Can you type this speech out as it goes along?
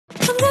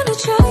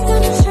Gonna try,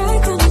 gonna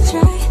try, gonna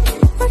try.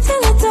 Work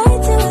till I die,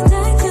 till I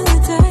die, till I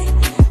die.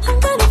 I'm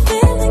gonna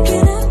fail and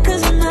get up,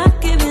 cause I'm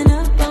not giving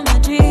up on my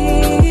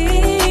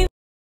dream.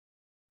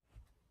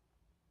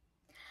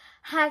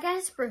 Hi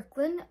guys,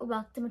 Brookelynne,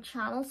 welcome to my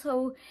channel.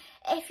 So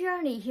if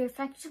you're new here,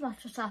 thank you so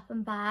much for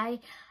stopping by.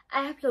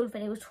 I upload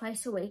videos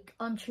twice a week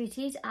on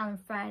Tuesdays and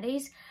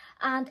Fridays,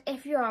 and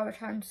if you are a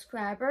return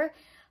subscriber,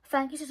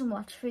 thank you so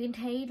much for your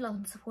continued love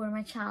and support on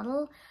my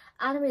channel,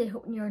 and I'm really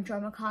hoping you're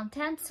enjoying my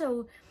content.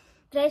 So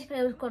today's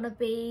video is going to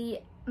be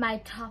my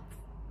top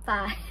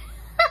 5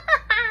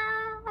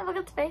 I'm not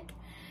gonna speak.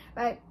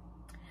 Right,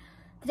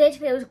 today's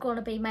video is going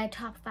to be my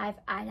top 5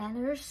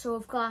 eyeliners. So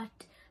I've got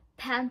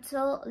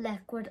pencil,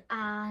 liquid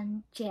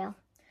and gel.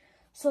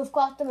 So I've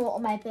got them all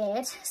on my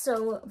bed,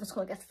 so I'm just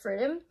going to get through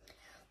them.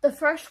 The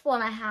first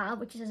one I have,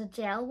 which is a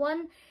gel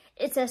one,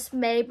 it's this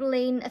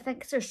Maybelline, I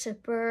think it's their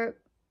super,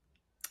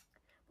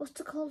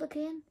 what's it called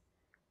again?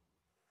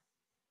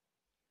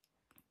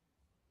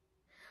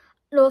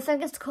 No, I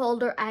think it's called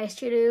their Eye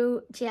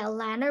Studio gel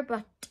liner,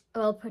 but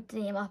I'll put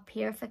the name up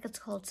here. I think it's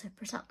called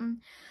super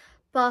something.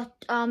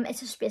 But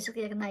it's just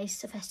basically like a nice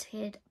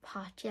sophisticated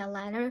pot gel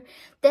liner.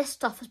 This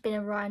stuff has been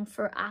around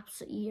for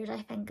absolute years.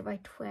 I think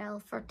about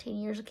 12, 13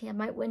 years it came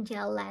out when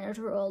gel liners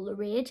were all the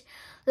rage.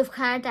 They've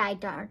kind of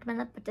died down at the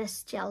minute, but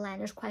this gel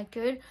liner is quite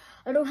good.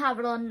 I don't have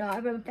it on now,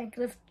 but I'm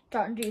thinking of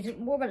starting to use it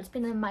more, but it's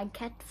been in my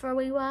kit for a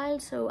wee while,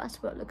 so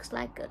that's what it looks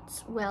like.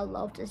 It's well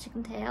loved, as you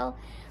can tell.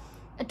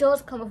 It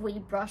does come with a wee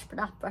brush, but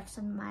that brush is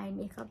in my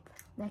makeup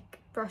like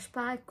brush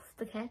bag with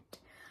the kit.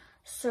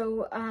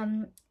 So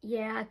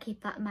yeah, I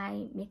keep that in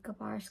my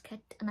makeup artist kit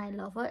and I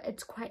love it.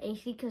 It's quite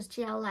easy because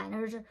gel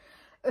liners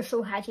are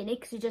so hygienic,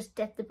 because you just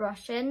dip the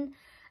brush in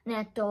and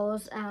it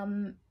does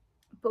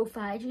both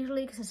eyes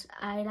usually, because this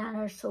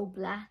eyeliner is so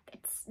black.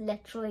 It's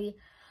literally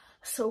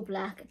so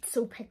black. It's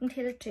so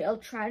pigmented too. I'll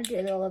try to do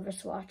a little of a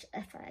swatch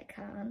if I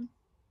can.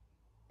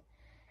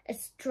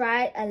 It's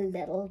dried a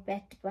little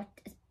bit, but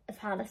I've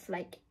had it for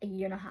like a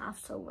year and a half,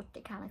 so what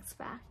you can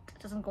expect.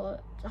 It doesn't go,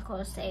 it's not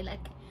going to stay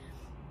like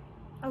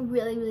a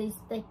really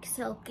like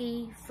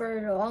silky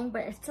for long,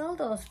 but it still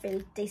does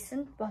feel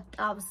decent. But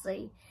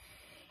obviously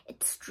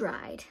it's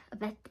dried a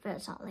bit, but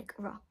it's not like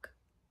rock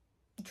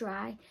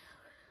dry.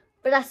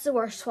 But that's the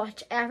worst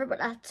swatch ever, but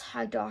that's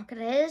how dark it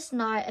is.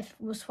 Now if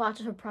it was swatched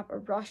with a proper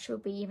brush, it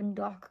would be even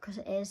darker because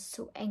it is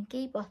so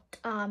inky, but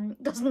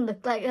it doesn't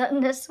look like that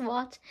in this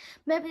swatch.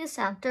 Maybe the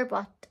centre,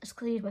 but it's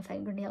because I used my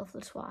fingernail for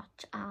the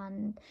swatch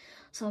and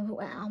some of it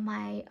went on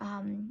my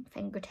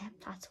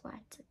fingertip. That's why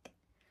it's like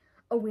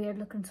a weird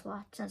looking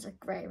swatch and it's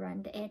like right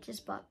around the edges.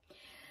 But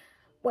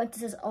once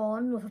this is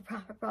on with a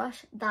proper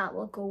brush, that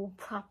will go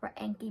proper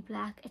inky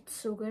black. It's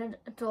so good.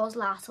 It does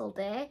last all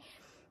day.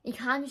 You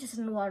can use this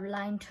in the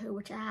waterline too,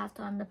 which I have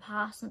done in the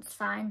past, and it's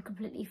fine,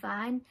 completely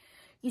fine.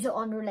 Use it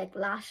under like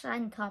lash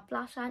line, top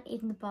lash line,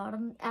 even the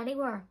bottom,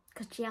 anywhere,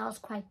 because gel is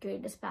quite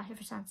good, especially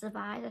for sensitive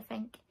eyes. I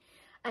think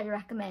I'd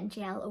recommend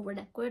gel over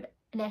liquid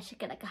unless you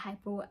get like a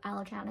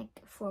hypoallergenic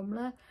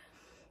formula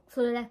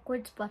for the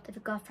liquids, but if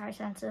you've got very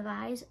sensitive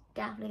eyes,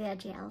 definitely get a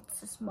gel.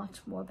 It's just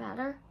much more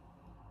better.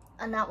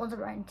 And that one's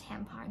around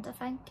 £10, I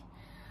think.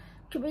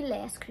 Could be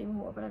less, could be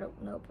more, but I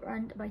don't know, but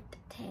around about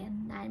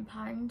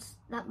 £9,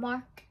 that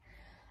mark.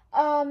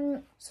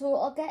 So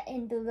I'll get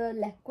into the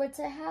liquids.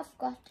 I have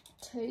got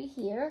 2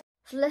 here.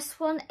 So this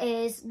one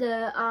is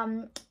the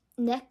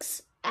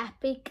NYX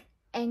Epic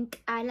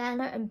Ink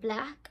eyeliner in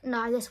black.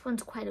 Now this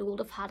one's quite old.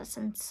 I've had it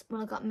since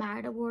when I got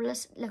married. I wore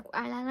this liquid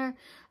eyeliner.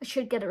 I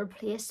should get it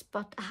replaced,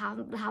 but I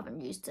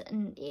haven't used it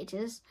in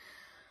ages.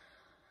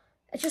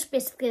 It's just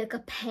basically like a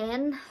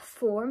pen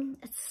form.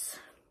 It's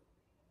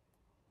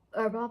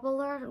airball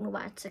there. I don't know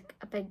why it's like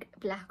a big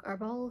black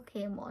airball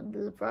came on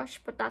the brush,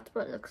 but that's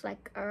what it looks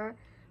like.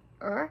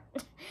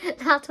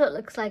 That's what it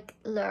looks like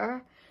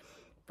there.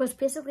 But it's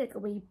basically like a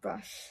wee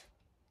brush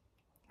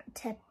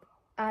tip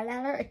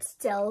eyeliner. It's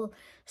still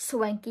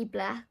swanky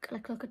black.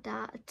 Like look at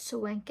that, it's so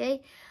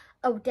winky.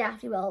 I would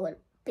definitely will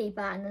be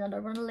buying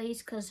another one of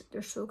these because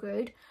they're so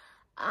good.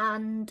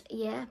 And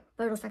yeah,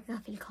 but I don't think I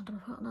feel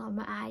comfortable putting it on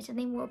my eyes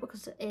anymore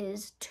because it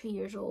is 2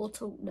 years old,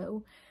 so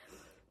no.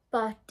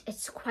 But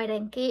it's quite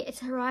inky.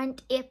 It's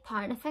around £8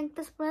 I think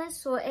this one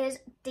is, so it is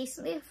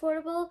decently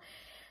affordable.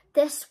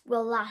 This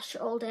will last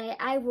you all day.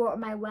 I wore it on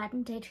my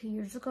wedding day 2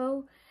 years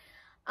ago,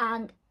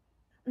 and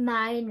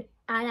my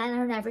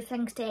eyeliner and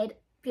everything stayed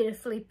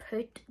beautifully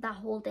put that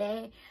whole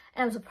day.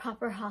 And it was a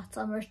proper hot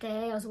summer's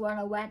day. I was wearing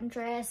a wedding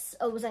dress.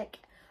 I was like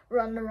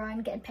running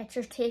around getting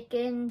pictures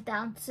taken,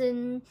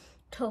 dancing,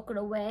 talking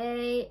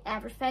away,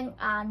 everything.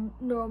 And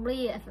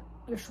normally if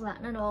you're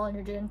sweating and all and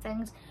you're doing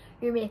things,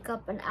 your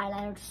makeup and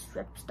eyeliner just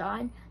strips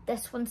down.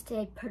 This one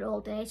stayed put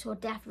all day, so I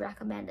definitely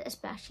recommend it,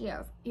 especially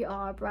if you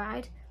are a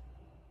bride.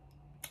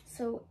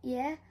 So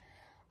yeah,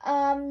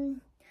 the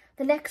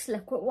next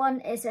liquid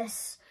one is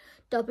this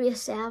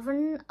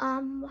W7,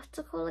 what's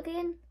it called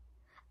again?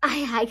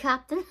 Eye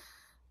Captain.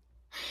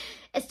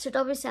 It's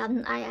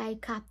 2W7 II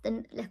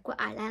Captain Liquid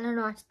Eyeliner.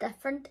 Now it's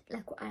different.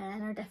 Liquid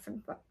eyeliner,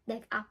 different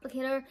like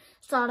applicator.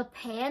 It's not a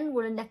pen,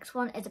 where the next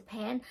one is a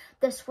pen.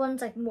 This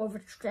one's like more of a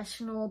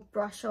traditional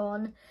brush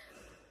on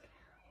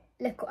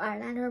liquid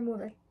eyeliner, more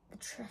like the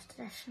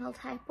traditional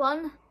type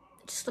one.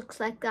 It just looks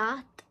like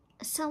that.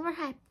 A similar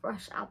type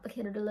brush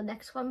applicator to the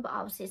next one, but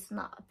obviously it's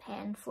not a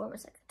pen form,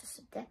 it's like just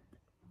a dip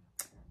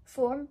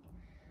form.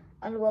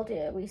 And we'll do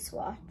a wee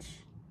swatch.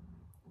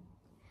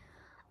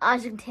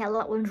 As you can tell,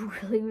 that one's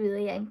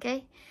really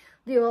inky.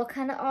 They all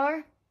kind of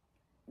are.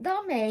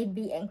 That may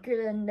be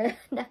inkier than the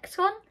next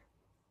one,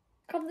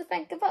 come to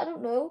think of it, I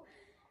don't know.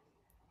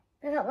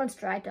 And that one's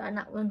dried down,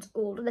 that one's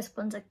older, this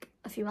one's like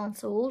a few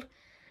months old.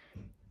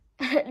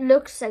 It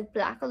looks like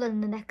blacker than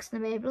the next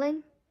in the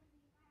Maybelline.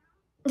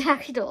 It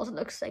actually does, it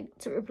looks like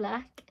super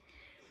black.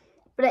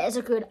 But it is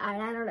a good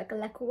eyeliner, like a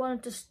liquid one.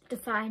 It just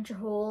defines your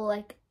whole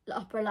like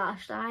upper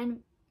lash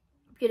line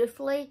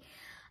beautifully.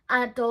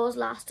 And it does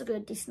last a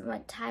good decent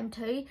amount of time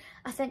too.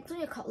 I think it's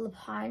only a couple of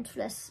pounds for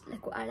this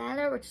liquid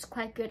eyeliner, which is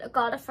quite good. I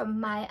got it from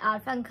my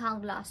advent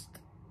calendar last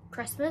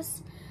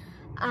Christmas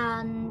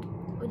and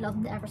we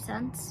loved it ever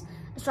since.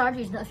 I started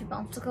using it a few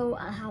months ago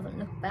and I haven't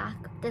looked back.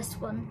 This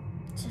one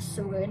is just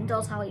so good. It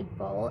does have a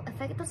ball. I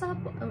think it does have a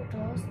ball. Oh, it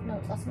does. No,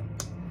 it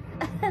doesn't.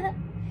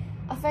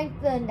 I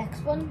think the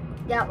next one,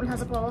 yeah, that one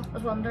has a ball, I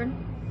was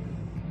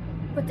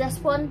wondering. But this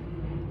one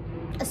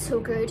is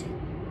so good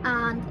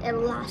and it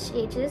will last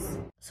ages.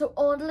 So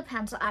all the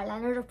pencil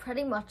eyeliners have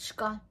pretty much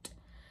got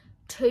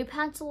 2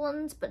 pencil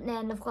ones, but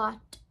then they've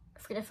got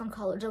 3 different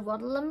colours of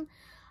one of them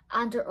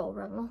and they're all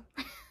Rimmel.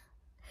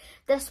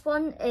 This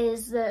one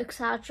is the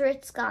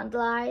Exaggerate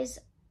Scandalise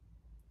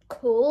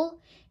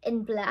Kohl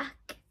in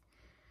black.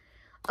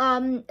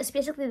 It's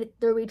basically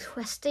the wee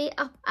twisty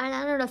up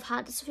eyeliner, and I've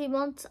had this a few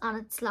months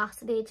and it's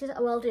lasted ages. I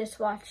will do a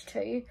swatch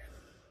too.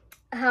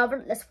 I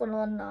haven't this one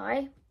on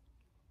now.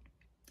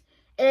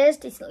 It is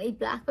decently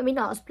black, but maybe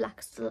not as black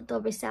as the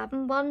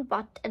W7 one,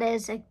 but it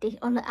is like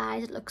on the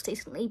eyes it looks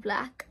decently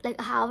black. Like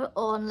I have it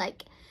on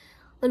like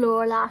the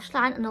lower lash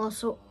line and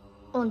also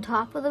on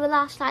top of the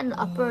lash line, the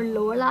upper and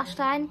lower lash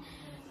line,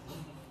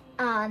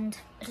 and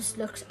it just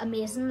looks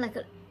amazing. Like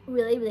it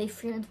really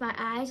framed my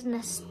eyes, and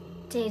this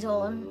stays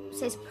on,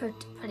 stays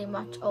pretty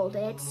much all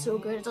day. It's so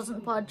good, it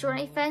doesn't budge or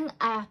anything.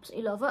 I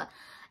absolutely love it,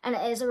 and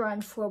it is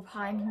around £4.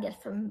 You can get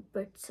it from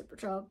Boots,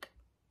 Superdrug,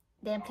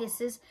 them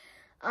places,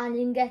 and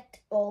you can get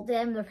all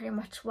them. They're pretty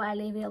much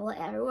widely available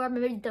everywhere.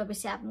 Maybe the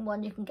W7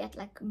 one you can get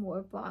like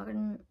more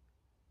bargain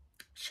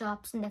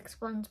shops, and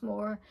next one's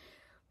more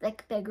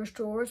like bigger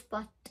stores,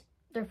 but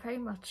they're pretty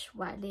much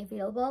widely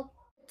available.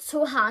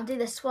 So handy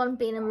this one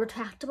being a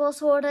retractable,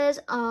 so it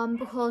is,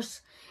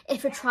 because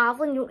if you're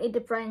traveling you don't need to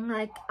bring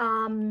like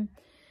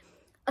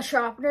a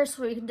sharpener,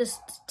 so you can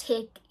just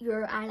take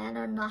your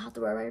eyeliner and not have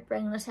to worry about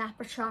bringing a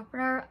separate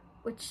sharpener,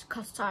 which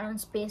cuts down on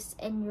space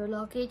in your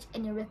luggage,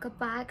 in your makeup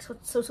bag. So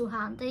it's so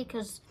handy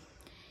because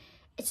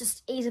it's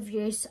just ease of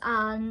use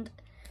and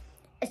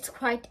it's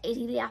quite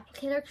easy, the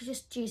applicator, because you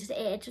just use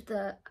the edge of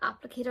the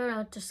applicator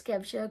and it just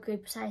gives you a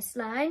good precise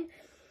line.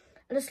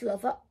 I just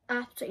love it,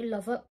 absolutely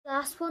love it.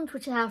 Last one,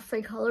 which I have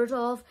 3 colours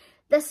of.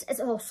 This is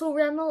also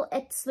Rimmel.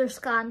 It's their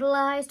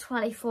Scandalise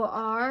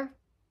 24-hour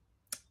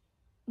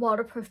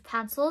waterproof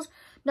pencils.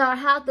 Now I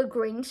have the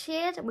green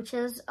shade, which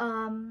is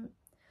 009.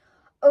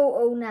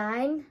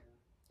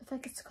 I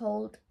think it's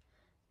called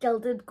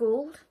Gilded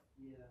Gold.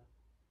 Yeah.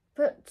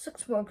 But it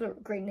looks more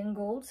green than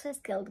gold. It says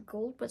Gilded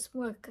Gold, but it's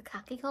more like a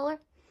khaki colour.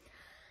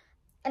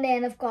 And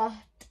then I've got,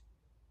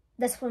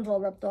 this one's all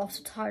ripped off,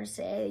 so it's hard to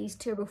say. These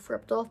 2 are both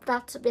ripped off.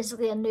 That's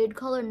basically a nude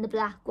colour and the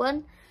black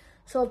one.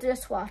 So I'll do a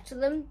swatch of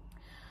them.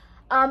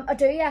 I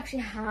do actually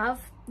have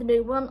the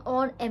nude one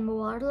on in my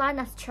waterline.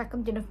 That's the trick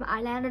I'm doing with my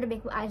eyeliner to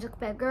make my eyes look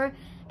bigger.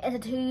 Is to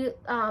do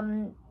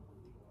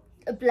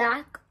a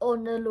black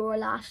on the lower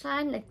lash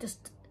line, like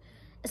just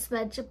a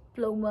smidge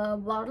below my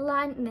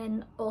waterline, and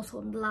then also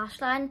on the lash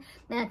line.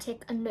 Then I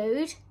take a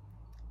nude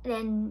and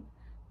then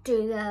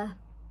do the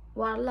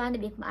waterline to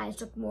make my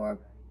eyes look more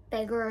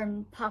bigger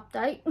and popped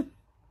out,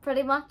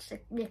 pretty much,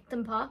 like make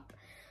them pop.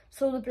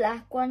 So the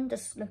black one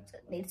just looks,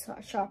 it needs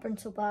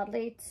sharpened so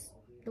badly. It's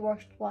the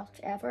worst watch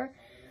ever.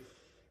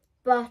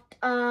 But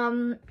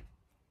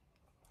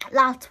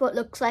that's what it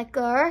looks like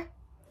there.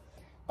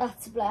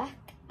 That's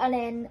black. And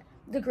then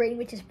the green,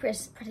 which is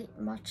pretty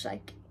much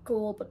like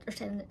gold, but they're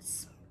saying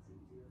it's,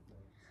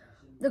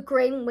 the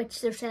green, which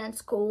they're saying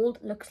it's gold,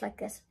 looks like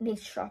this,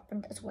 needs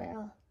sharpened as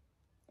well.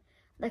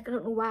 Like, I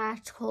don't know why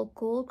it's called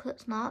gold, because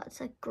it's not,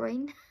 it's like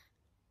green.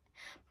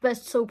 But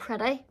it's so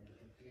pretty.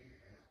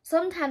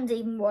 Sometimes I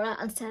even wear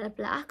that instead of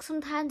black.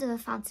 Sometimes if I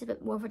fancy a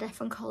bit more of a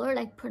different colour,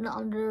 like putting it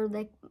under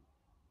like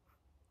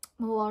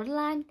my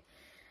waterline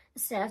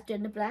instead of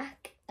doing the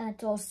black, and it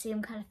does the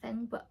same kind of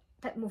thing but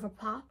a bit more of a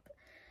pop.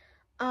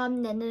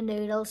 Then the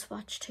nude I'll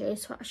swatch too.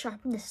 So I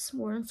sharpened this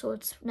morning so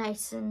it's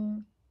nice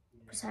and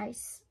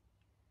precise.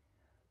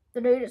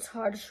 The nude is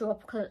hard to show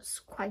up because it's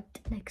quite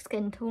like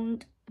skin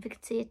toned. If you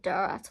can see it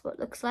there, that's what it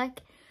looks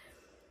like.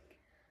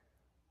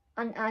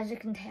 and as you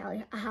can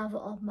tell, I have it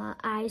on my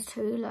eyes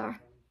too there.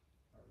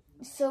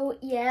 So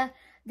yeah,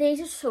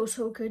 these are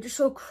so good. They're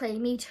so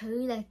creamy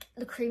too. Like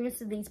the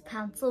creaminess of these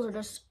pencils are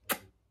just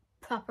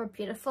proper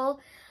beautiful,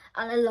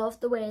 and I love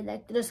the way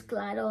like they just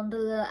glide onto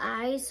the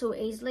eyes so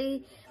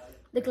easily.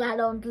 They glide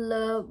onto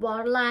the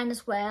waterline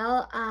as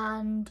well,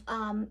 and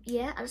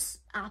yeah, I just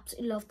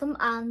absolutely love them,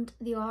 and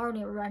they are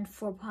only around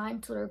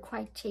 £4, so they're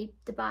quite cheap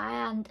to buy.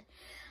 And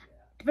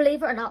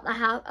believe it or not,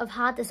 I've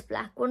had this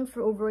black one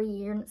for over a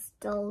year and it's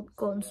still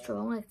going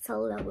strong. Like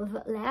still a little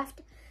bit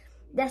left.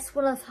 This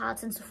one I've had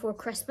since before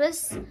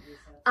Christmas,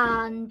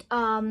 and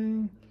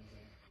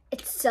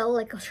it's still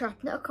like I've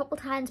sharpened it a couple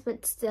times, but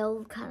it's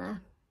still kind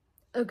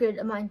of a good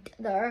amount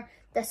there.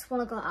 This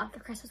one I got after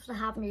Christmas, but I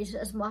haven't used it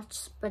as much,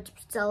 but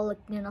it's still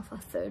like near enough a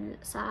full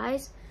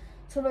size,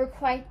 so they're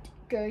quite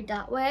good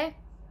that way.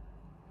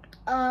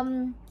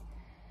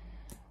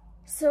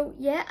 So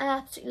yeah, I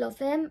absolutely love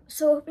them.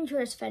 So I hope you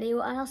enjoyed this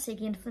video, and I'll see you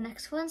again for the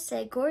next one.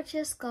 Stay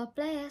gorgeous, God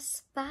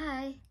bless,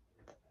 bye.